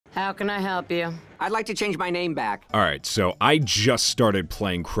How can I help you? I'd like to change my name back. Alright, so I just started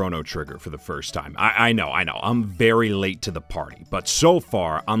playing Chrono Trigger for the first time. I know, I'm very late to the party, but so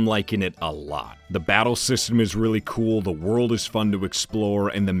far, I'm liking it a lot. The battle system is really cool, the world is fun to explore,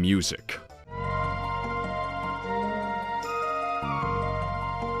 and the music.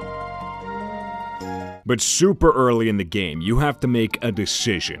 But super early in the game, you have to make a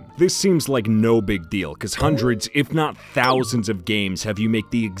decision. This seems like no big deal, cause hundreds, if not thousands of games have you make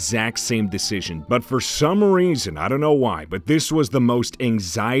the exact same decision. But for some reason, I don't know why, but this was the most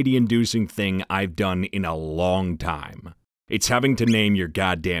anxiety-inducing thing I've done in a long time. It's having to name your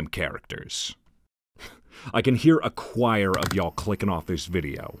goddamn characters. I can hear a choir of y'all clicking off this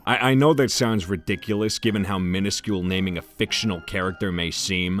video. I know that sounds ridiculous given how minuscule naming a fictional character may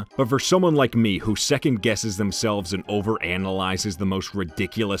seem, but for someone like me who second guesses themselves and overanalyzes the most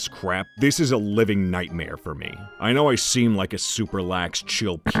ridiculous crap, this is a living nightmare for me. I know I seem like a super lax,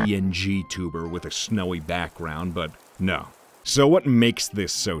 chill PNG tuber with a snowy background, but no. So what makes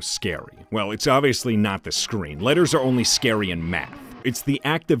this so scary? Well, it's obviously not the screen. Letters are only scary in math. It's the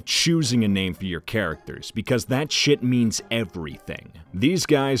act of choosing a name for your characters, because that shit means everything. These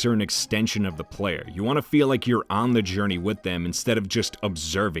guys are an extension of the player. You want to feel like you're on the journey with them instead of just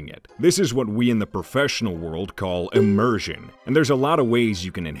observing it. This is what we in the professional world call immersion, and there's a lot of ways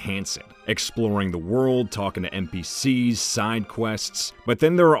you can enhance it. Exploring the world, talking to NPCs, side quests, but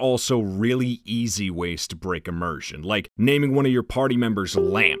then there are also really easy ways to break immersion, like naming one of your party members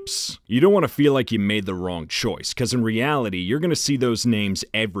Lamps. You don't want to feel like you made the wrong choice, because in reality, you're going to see those names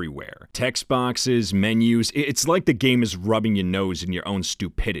everywhere. Text boxes, menus, it's like the game is rubbing your nose in your own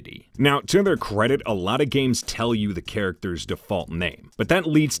stupidity. Now, to their credit, a lot of games tell you the character's default name, but that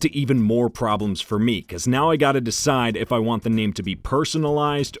leads to even more problems for me, because now I gotta decide if I want the name to be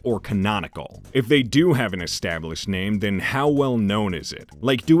personalized or canonical. If they do have an established name, then how well known is it?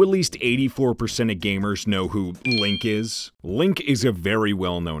 Like, do at least 84% of gamers know who Link is? Link is a very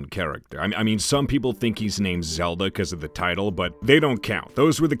well-known character. I mean, some people think he's named Zelda because of the title, but they don't count.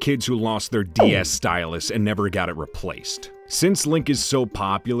 Those were the kids who lost their DS stylus and never got it replaced. Since Link is so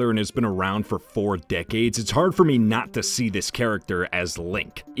popular and has been around for 4 decades, it's hard for me not to see this character as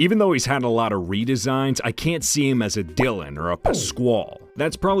Link. Even though he's had a lot of redesigns, I can't see him as a Dylan or a Pasquale.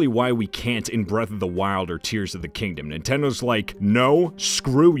 That's probably why we can't in Breath of the Wild or Tears of the Kingdom. Nintendo's like, no,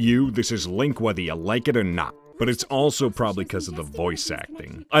 screw you, this is Link whether you like it or not. But it's also probably because of the voice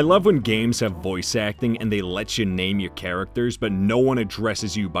acting. I love when games have voice acting and they let you name your characters, but no one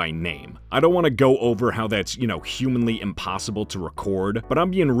addresses you by name. I don't want to go over how that's, humanly impossible to record, but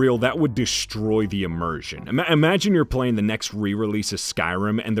I'm being real, that would destroy the immersion. Imagine you're playing the next re-release of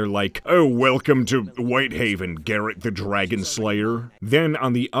Skyrim and they're like, oh, welcome to Whitehaven, Garrett the Dragon Slayer. Then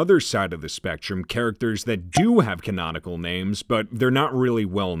on the other side of the spectrum, characters that do have canonical names, but they're not really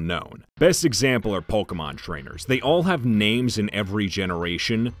well known. Best example are Pokemon trainers. They all have names in every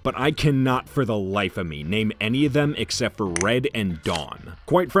generation, but I cannot for the life of me name any of them except for Red and Dawn.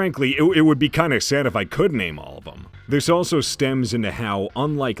 Quite frankly, it would be kinda sad if I could name all of them. This also stems into how,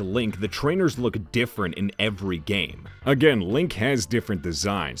 unlike Link, the trainers look different in every game. Again, Link has different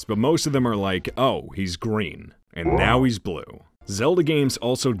designs, but most of them are like, oh, he's green, and now he's blue. Zelda games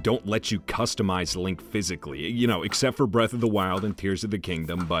also don't let you customize Link physically, except for Breath of the Wild and Tears of the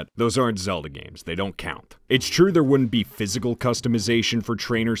Kingdom, but those aren't Zelda games, they don't count. It's true there wouldn't be physical customization for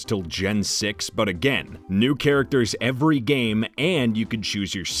trainers till Gen 6, but again, new characters every game, and you can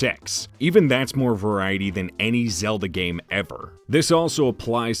choose your sex. Even that's more variety than any Zelda game ever. This also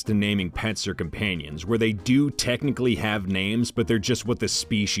applies to naming pets or companions, where they do technically have names, but they're just what the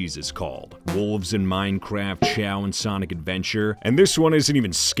species is called. Wolves in Minecraft, Chow in Sonic Adventure, and this one isn't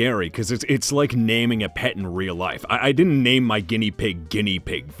even scary, because it's like naming a pet in real life. I didn't name my guinea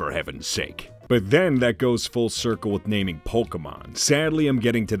pig for heaven's sake. But then that goes full circle with naming Pokemon. Sadly, I'm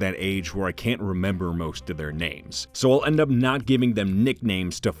getting to that age where I can't remember most of their names, so I'll end up not giving them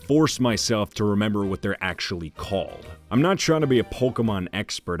nicknames to force myself to remember what they're actually called. I'm not trying to be a Pokemon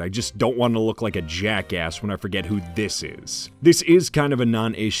expert, I just don't want to look like a jackass when I forget who this is. This is kind of a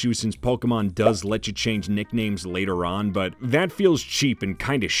non-issue since Pokemon does let you change nicknames later on, but that feels cheap and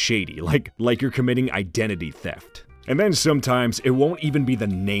kinda shady, like you're committing identity theft. And then sometimes, it won't even be the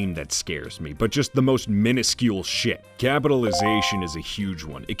name that scares me, but just the most minuscule shit. Capitalization is a huge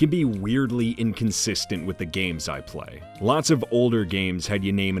one. It can be weirdly inconsistent with the games I play. Lots of older games had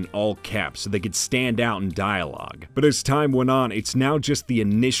you name in all caps so they could stand out in dialogue. But as time went on, it's now just the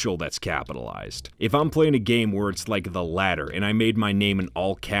initial that's capitalized. If I'm playing a game where it's like The Ladder and I made my name in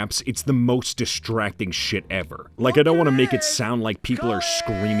all caps, it's the most distracting shit ever. Like, I don't want to make it sound like people are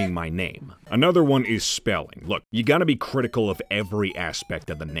screaming my name. Another one is spelling. Look, you gotta be critical of every aspect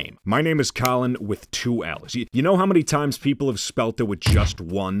of the name. My name is Colin with 2 L's. You know how many times people have spelt it with just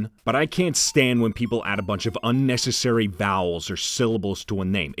one? But I can't stand when people add a bunch of unnecessary vowels or syllables to a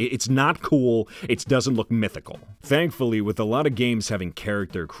name. It's not cool, it doesn't look mythical. Thankfully, with a lot of games having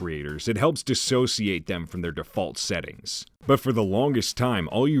character creators, it helps dissociate them from their default settings. But for the longest time,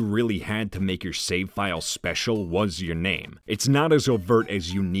 all you really had to make your save file special was your name. It's not as overt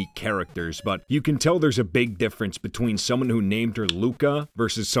as unique characters, but you can tell there's a big difference between someone who named her Luca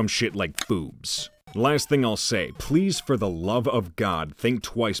versus some shit like Foobs. Last thing I'll say, please for the love of God, think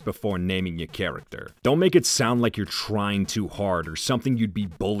twice before naming your character. Don't make it sound like you're trying too hard or something you'd be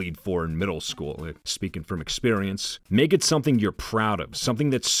bullied for in middle school, speaking from experience. Make it something you're proud of, something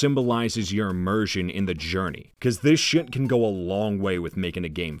that symbolizes your immersion in the journey, cause this shit can go a long way with making a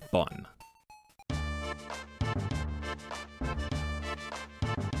game fun.